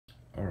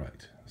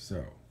Alright,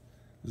 so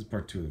this is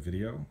part 2 of the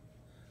video,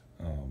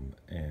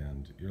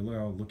 and you're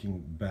now looking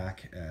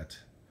back at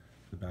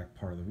the back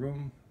part of the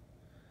room,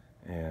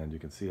 and you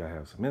can see I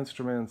have some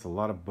instruments, a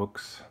lot of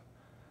books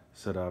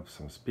set up,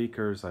 some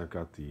speakers. I've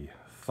got the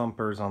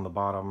thumpers on the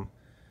bottom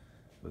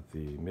with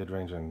the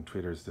mid-range and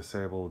tweeters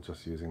disabled,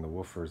 just using the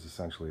woofers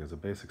essentially as a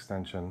bass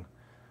extension.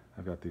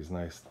 I've got these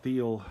nice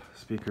Thiel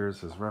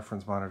speakers as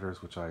reference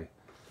monitors, which I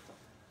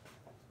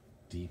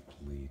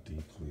deeply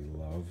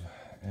love.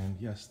 And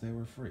yes, they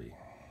were free.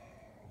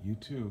 You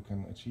too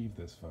can achieve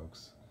this,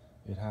 folks.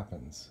 It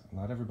happens.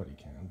 Not everybody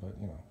can, but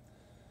you know.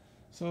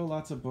 So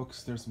lots of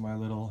books. There's my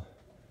little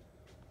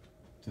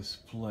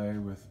display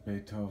with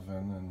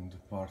Beethoven and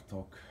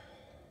Bartók.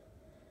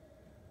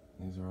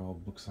 These are all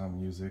books on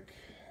music,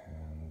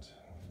 and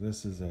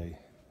this is a,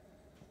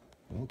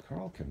 well,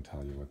 Carl can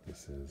tell you what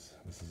this is.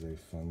 This is a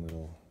fun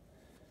little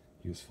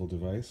useful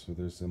device where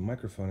there's a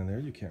microphone in there.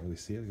 You can't really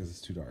see it because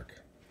it's too dark.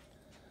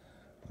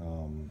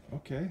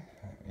 Okay,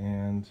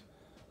 and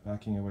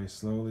backing away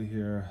slowly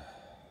here.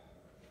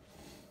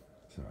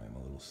 Sorry, I'm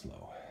a little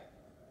slow.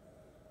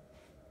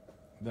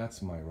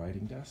 That's my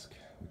writing desk,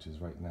 which is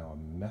right now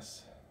a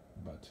mess,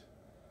 but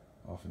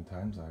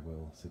oftentimes I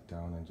will sit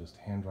down and just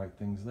handwrite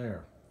things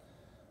there.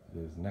 It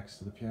is next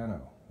to the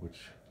piano, which,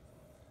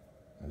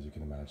 as you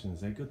can imagine,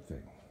 is a good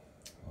thing,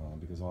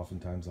 because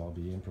oftentimes I'll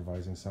be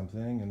improvising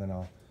something and then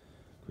I'll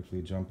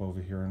quickly jump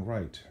over here and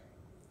write.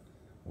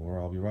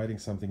 Or I'll be writing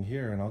something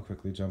here and I'll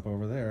quickly jump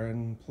over there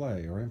and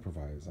play or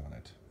improvise on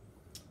it.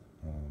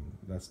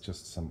 That's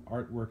just some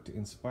artwork to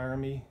inspire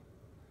me.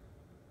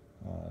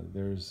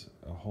 There's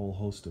a whole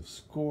host of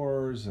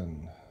scores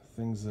and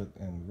things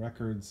and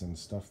records and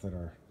stuff that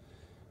are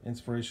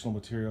inspirational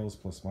materials,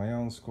 plus my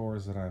own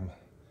scores that I'm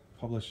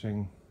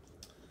publishing.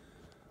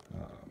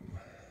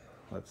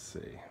 Let's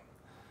see.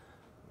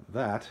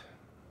 That,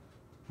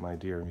 my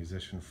dear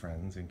musician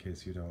friends, in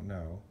case you don't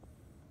know,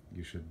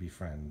 you should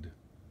befriend.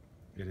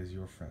 It is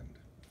your friend.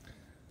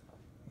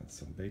 That's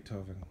some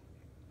Beethoven.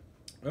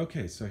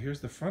 Okay, so here's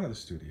the front of the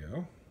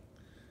studio.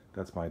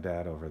 That's my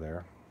dad over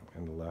there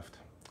in the left.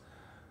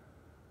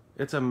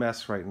 It's a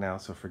mess right now,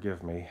 so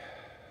forgive me.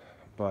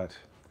 But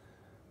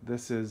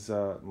this is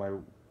my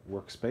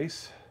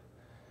workspace,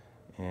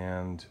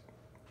 and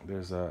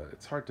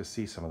it's hard to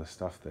see some of the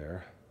stuff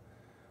there.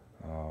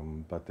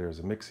 But there's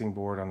a mixing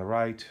board on the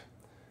right.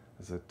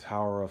 There's a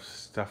tower of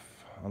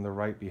stuff on the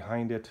right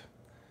behind it.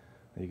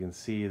 You can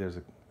see there's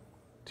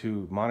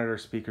two monitor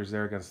speakers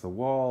there against the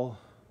wall,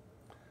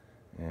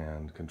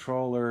 and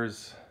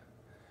controllers,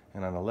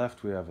 and on the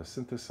left we have a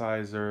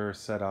synthesizer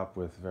set up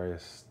with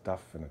various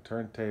stuff and a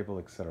turntable,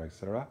 etc.,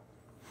 etc.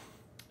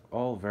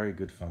 All very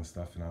good fun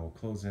stuff, and I will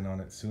close in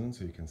on it soon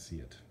so you can see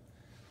it.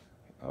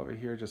 Over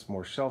here, just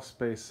more shelf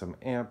space, some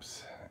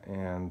amps,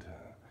 and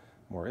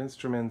more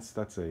instruments.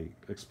 That's a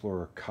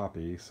Explorer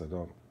copy, so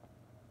don't,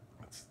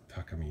 it's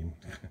Takamine.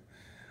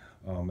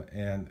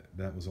 And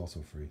that was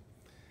also free.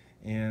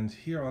 And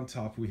here on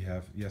top we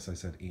have, yes, I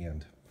said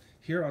and.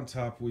 Here on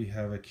top we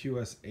have a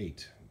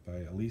QS8 by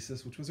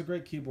Alesis, which was a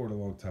great keyboard a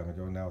long time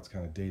ago. Now it's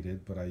kind of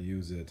dated, but I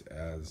use it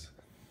as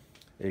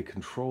a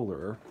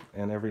controller,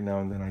 and every now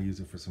and then I use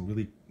it for some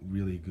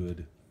really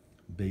good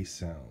bass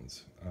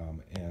sounds.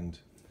 And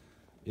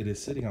it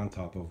is sitting on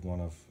top of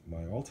one of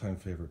my all-time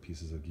favorite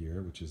pieces of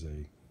gear, which is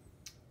a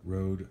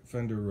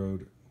Fender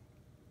Rhodes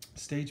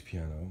stage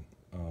piano,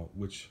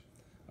 which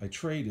I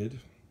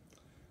traded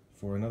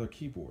for another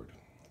keyboard.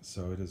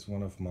 So it is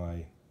one of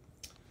my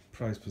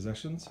prized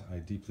possessions. I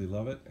deeply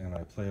love it, and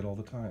I play it all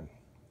the time.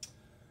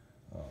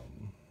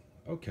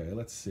 Okay,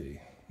 let's see.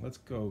 Let's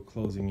go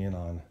closing in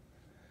on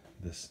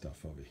this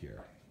stuff over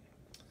here.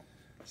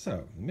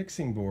 So,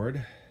 mixing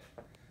board.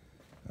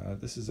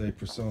 This is a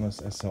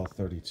Presonus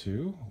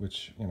SL32,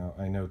 which, you know,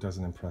 I know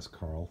doesn't impress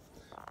Carl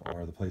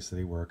or the place that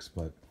he works,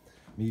 but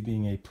me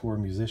being a poor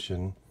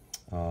musician,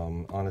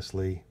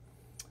 honestly,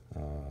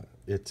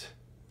 it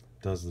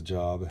does the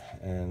job,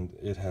 and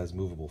it has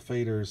movable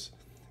faders,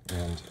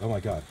 and oh my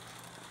god,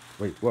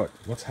 wait,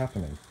 what's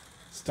happening?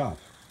 Stop.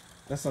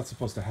 That's not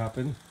supposed to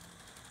happen.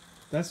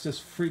 That's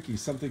just freaky.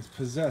 Something's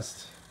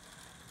possessed.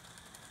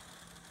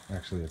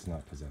 Actually, it's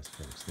not possessed,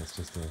 folks. That's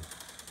just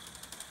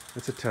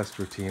it's a test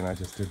routine. I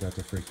just did that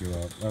to freak you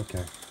out.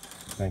 Okay,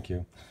 thank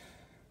you.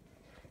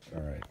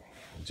 All right,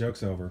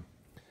 joke's over.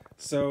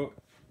 So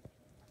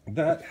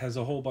that has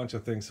a whole bunch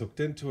of things hooked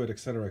into it,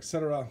 etc.,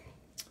 etc.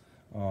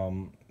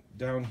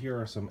 Down here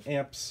are some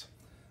amps.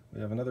 We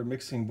have another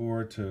mixing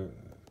board to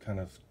kind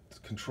of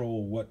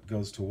control what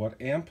goes to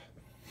what amp.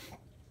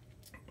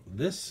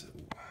 This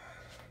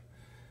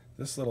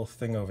little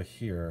thing over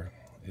here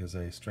is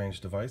a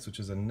strange device, which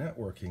is a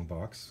networking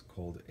box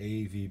called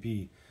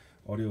AVB,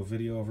 Audio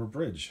Video Over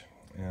Bridge.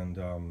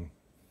 And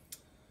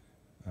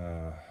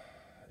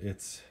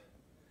it's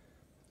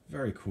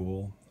very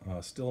cool,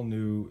 still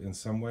new in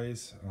some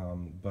ways,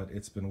 but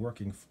it's been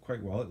working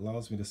quite well. It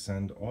allows me to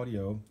send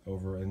audio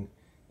over an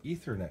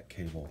Ethernet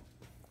cable.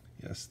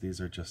 Yes, these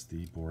are just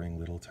the boring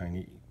little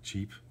tiny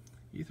cheap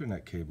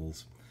Ethernet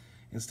cables.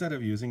 Instead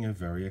of using a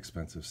very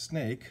expensive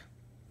snake,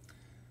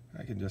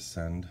 I can just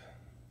send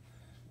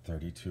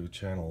 32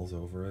 channels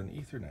over an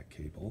Ethernet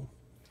cable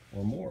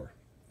or more.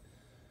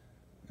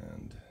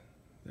 And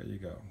there you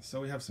go.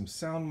 So we have some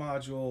sound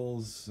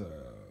modules.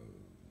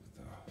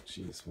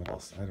 Geez, what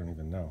else? I don't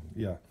even know.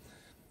 Yeah,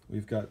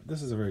 we've got,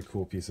 this is a very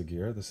cool piece of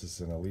gear. This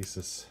is an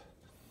Alesis,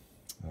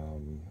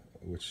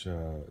 which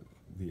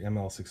the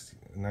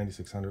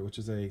ML9600, which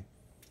is a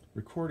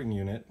recording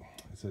unit.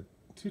 It's a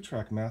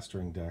 2-track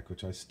mastering deck,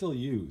 which I still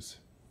use.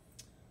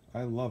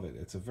 I love it.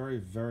 It's a very,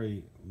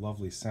 very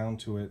lovely sound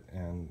to it,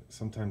 and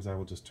sometimes I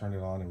will just turn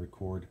it on and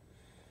record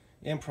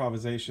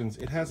improvisations.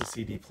 It has a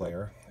CD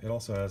player. It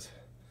also has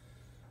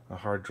a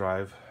hard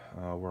drive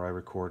where I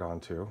record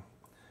onto,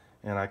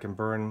 and I can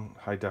burn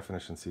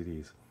high-definition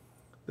CDs.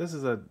 This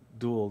is a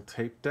dual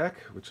tape deck,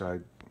 which I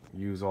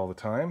use all the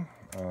time.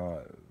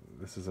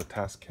 This is a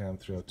Tascam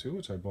 302,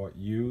 which I bought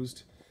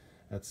used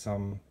at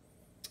some,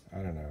 I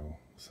don't know,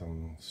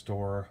 some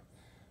store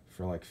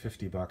for like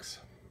 50 bucks,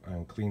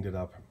 and cleaned it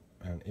up,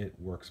 and it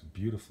works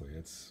beautifully.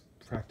 It's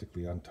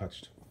practically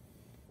untouched.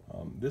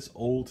 This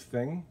old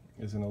thing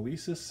is an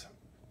Alesis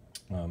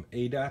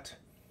ADAT,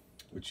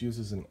 which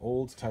uses an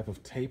old type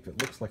of tape.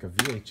 It looks like a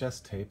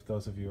VHS tape.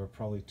 Those of you are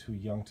probably too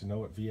young to know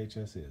what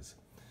VHS is.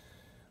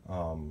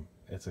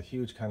 It's a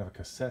huge kind of a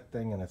cassette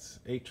thing, and it's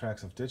 8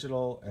 tracks of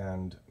digital,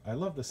 and I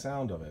love the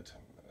sound of it.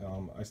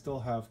 I still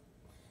have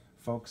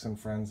folks and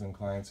friends and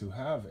clients who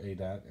have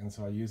ADAT, and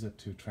so I use it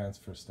to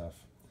transfer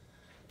stuff.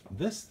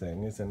 This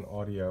thing is an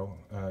audio,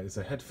 is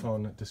a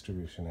headphone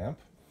distribution amp,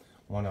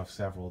 one of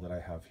several that I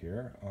have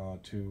here,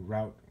 to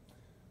route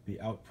the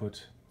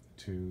output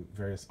to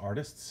various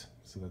artists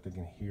so that they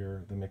can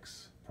hear the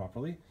mix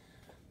properly.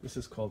 This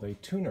is called a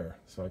tuner,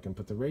 so I can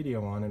put the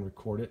radio on and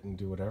record it and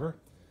do whatever.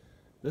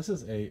 This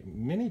is a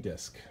mini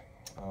disc,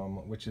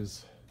 which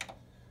is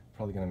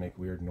probably going to make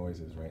weird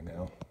noises right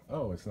now.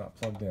 Oh, it's not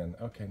plugged in.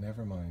 Okay,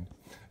 never mind.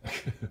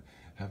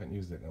 Haven't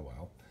used it in a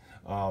while.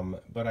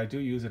 But I do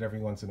use it every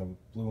once in a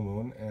blue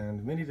moon,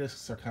 and mini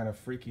discs are kind of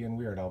freaky and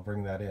weird. I'll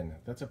bring that in.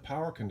 That's a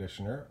power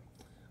conditioner,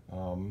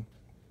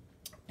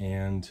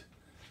 and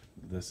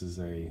this is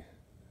a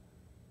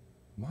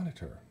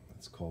monitor.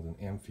 It's called an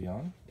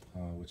Amphion,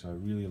 which I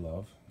really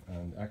love.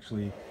 And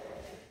actually,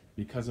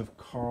 because of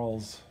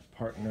Carl's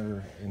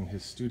partner in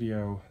his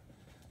studio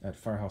at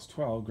Firehouse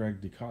 12,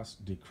 Greg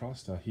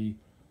DeCrosta, he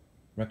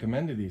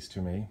recommended these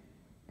to me,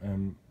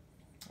 and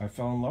I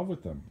fell in love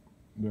with them.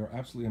 They're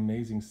absolutely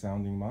amazing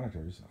sounding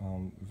monitors.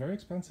 Very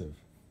expensive,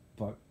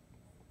 but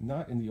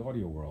not in the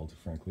audio world,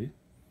 frankly.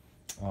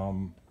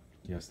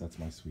 Yes, that's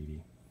my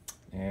sweetie.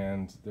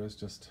 And there's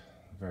just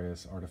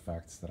various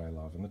artifacts that I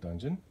love in the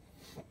dungeon.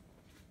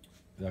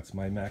 That's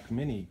my Mac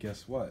Mini.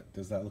 Guess what?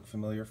 Does that look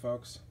familiar,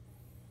 folks?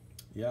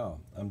 Yeah,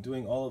 I'm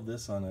doing all of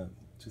this on a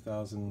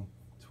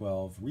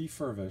 2012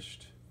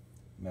 refurbished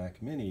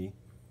Mac Mini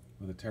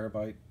with a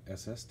terabyte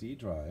SSD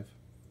drive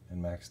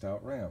and maxed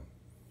out RAM,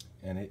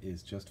 and it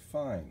is just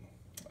fine.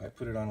 I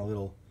put it on a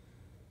little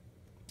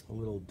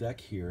deck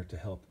here to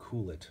help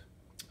cool it.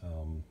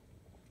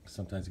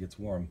 Sometimes it gets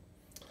warm,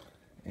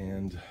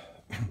 and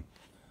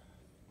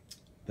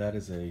that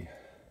is a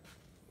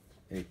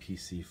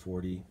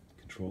PC40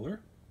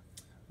 controller,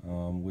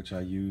 which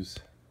I use.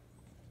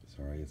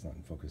 Sorry, it's not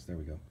in focus. There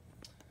we go.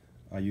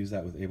 I use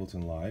that with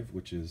Ableton Live,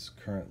 which is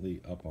currently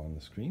up on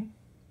the screen.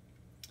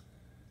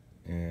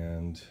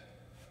 And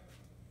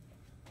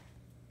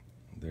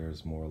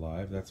there's more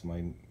live. That's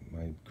my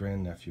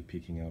grandnephew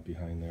peeking out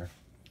behind there.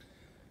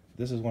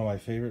 This is one of my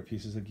favorite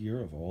pieces of gear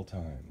of all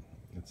time.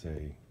 It's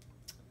a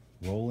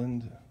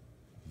Roland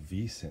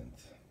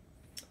V-Synth.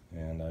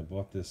 And I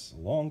bought this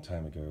a long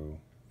time ago,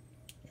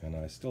 and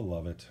I still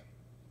love it.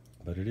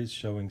 But it is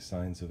showing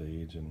signs of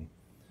age, and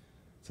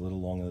it's a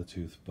little long in the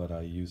tooth, but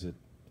I use it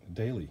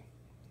daily.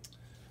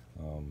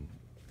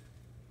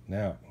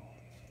 Now,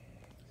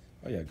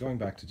 oh yeah, going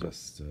back to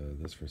just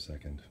this for a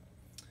second,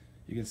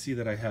 you can see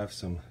that I have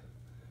some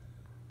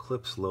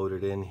clips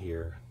loaded in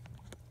here.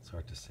 It's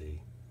hard to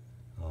see,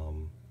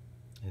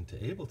 into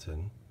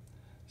Ableton.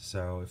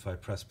 So if I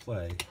press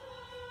play,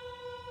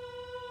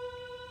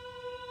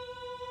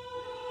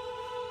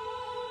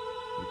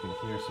 you can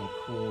hear some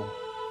cool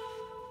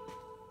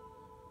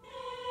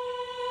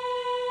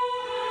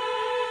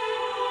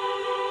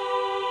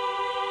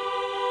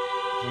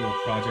little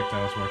project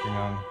I was working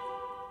on.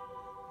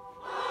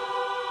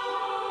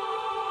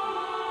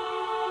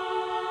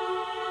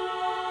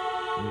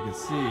 And you can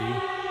see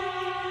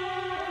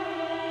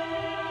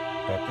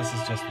that this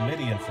is just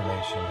MIDI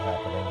information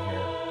happening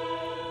here.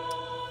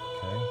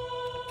 Okay,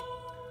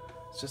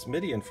 it's just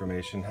MIDI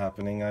information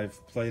happening.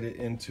 I've played it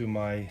into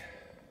I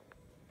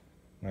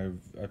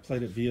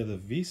played it via the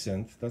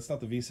V-Synth. That's not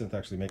the V-Synth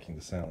actually making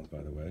the sounds,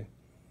 by the way.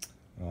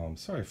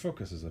 Sorry,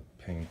 focus is a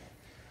pain.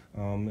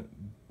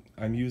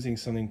 I'm using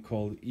something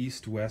called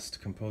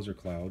East-West Composer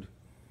Cloud,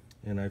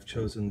 and I've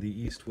chosen the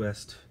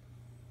East-West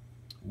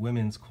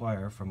Women's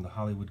Choir from the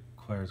Hollywood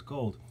Choir's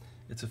Gold.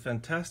 It's a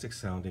fantastic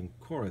sounding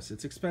chorus.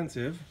 It's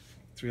expensive,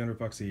 300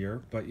 bucks a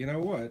year, but you know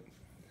what?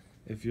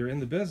 If you're in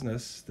the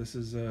business, this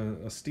is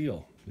a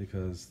steal.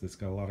 because it's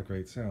got a lot of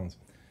great sounds.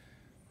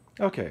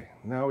 Okay,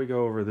 now we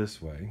go over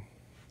this way,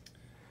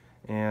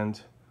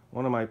 and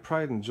one of my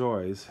pride and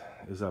joys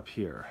is up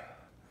here.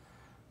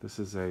 This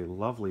is a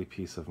lovely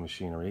piece of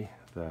machinery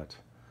that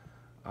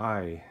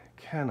I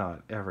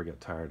cannot ever get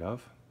tired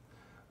of.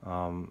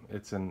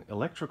 It's an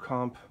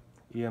Electrocomp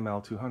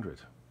EML 200,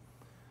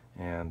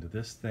 and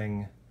this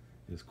thing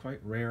is quite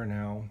rare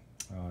now.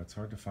 It's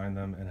hard to find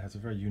them, and it has a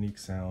very unique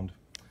sound.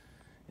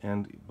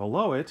 And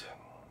below it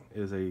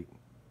is a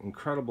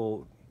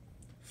incredible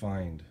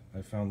find.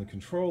 I found the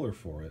controller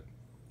for it,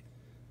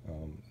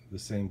 the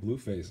same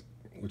Blueface,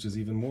 which is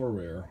even more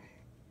rare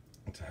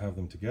to have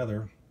them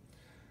together,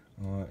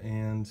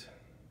 and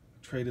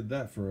traded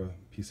that for a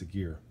piece of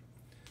gear.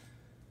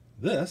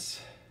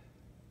 This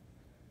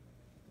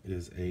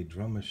is a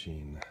drum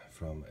machine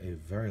from a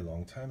very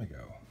long time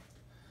ago.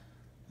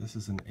 This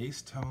is an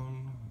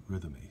Acetone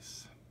Rhythm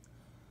Ace,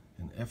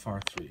 an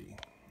FR3,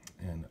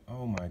 and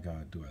oh my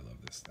god, do I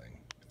love this thing.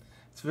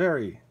 It's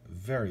very,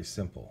 very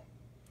simple.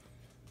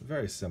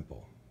 Very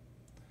simple.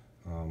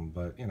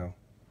 But, you know,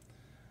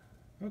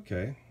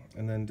 okay.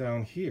 And then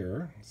down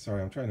here,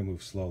 sorry, I'm trying to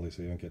move slowly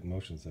so you don't get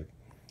motion sick.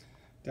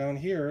 Down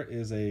here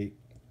is a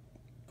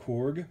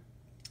Korg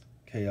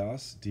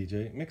Chaos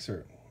DJ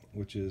mixer,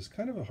 which is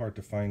kind of a hard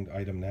to find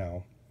item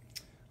now.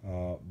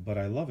 But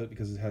I love it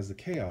because it has the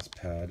Chaos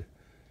pad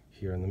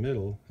here in the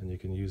middle, and you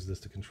can use this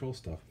to control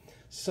stuff.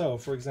 So,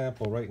 for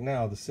example, right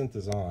now the synth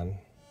is on,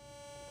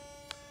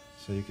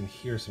 so you can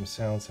hear some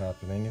sounds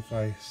happening. If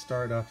I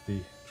start up the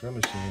drum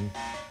machine,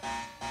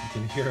 you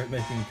can hear it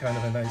making kind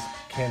of a nice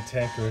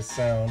cantankerous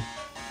sound.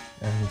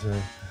 And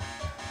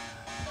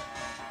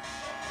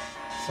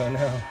so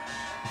now,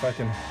 if I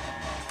can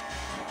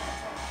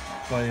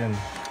play in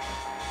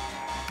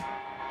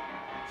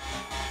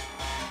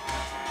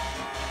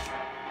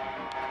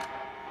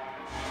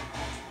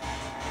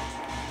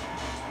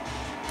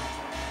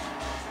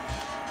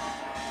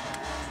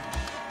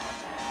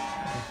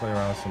play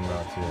around with some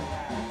knobs here.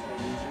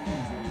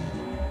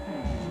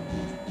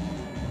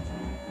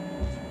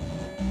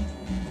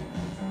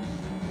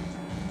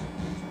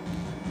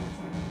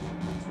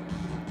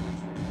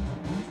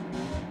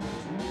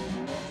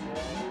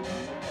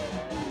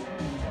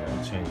 I'm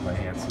gonna change my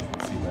hand so you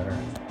can see better.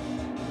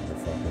 The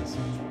focus.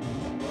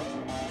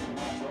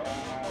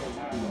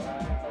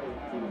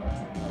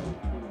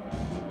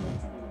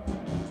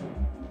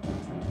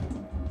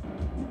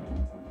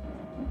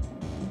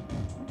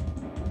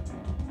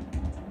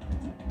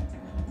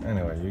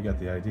 Anyway, you get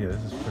the idea.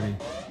 This is pretty...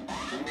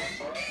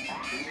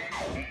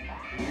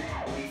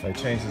 If I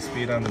change the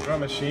speed on the drum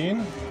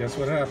machine, guess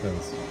what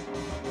happens?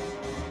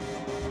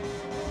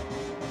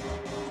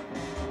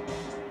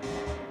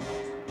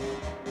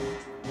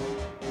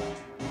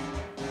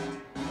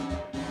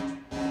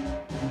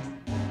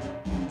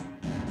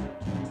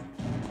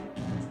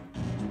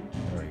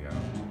 There we go.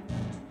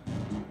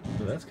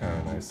 So that's kind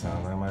of a nice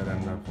sound. I might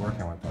end up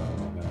working with that a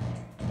little bit.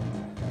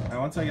 Now,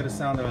 once I get a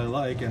sound that I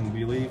like, and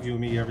believe you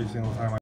me, every single time